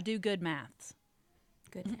major. I do good maths.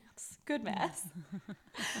 Good maths. Good maths.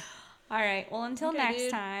 All right. Well, until Okay, next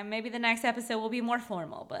dude. time, maybe the next episode will be more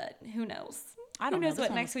formal, but who knows? I don't Who know. knows This what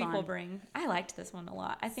one next was week will fun. bring? I liked this one a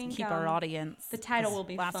lot. I think Keep our audience. the title 'cause will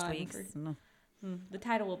be last fun week's. the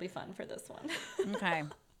title will be fun for this one. Okay.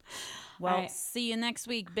 Well, right. see you next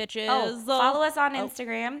week, bitches. Follow us on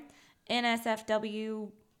Instagram,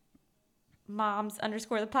 NSFW moms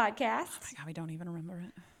 _ the podcast. Oh my God, we don't even remember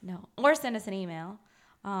it. No. Or send us an email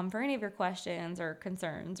for any of your questions or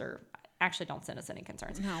concerns, or actually don't send us any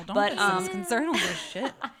concerns. No, don't But, be so concerned on this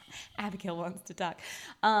shit. Abigail wants to talk.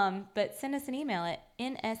 But send us an email at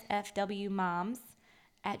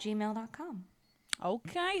nsfwmoms@gmail.com.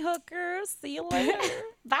 Okay, hookers. See you later.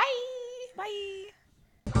 Bye. Bye.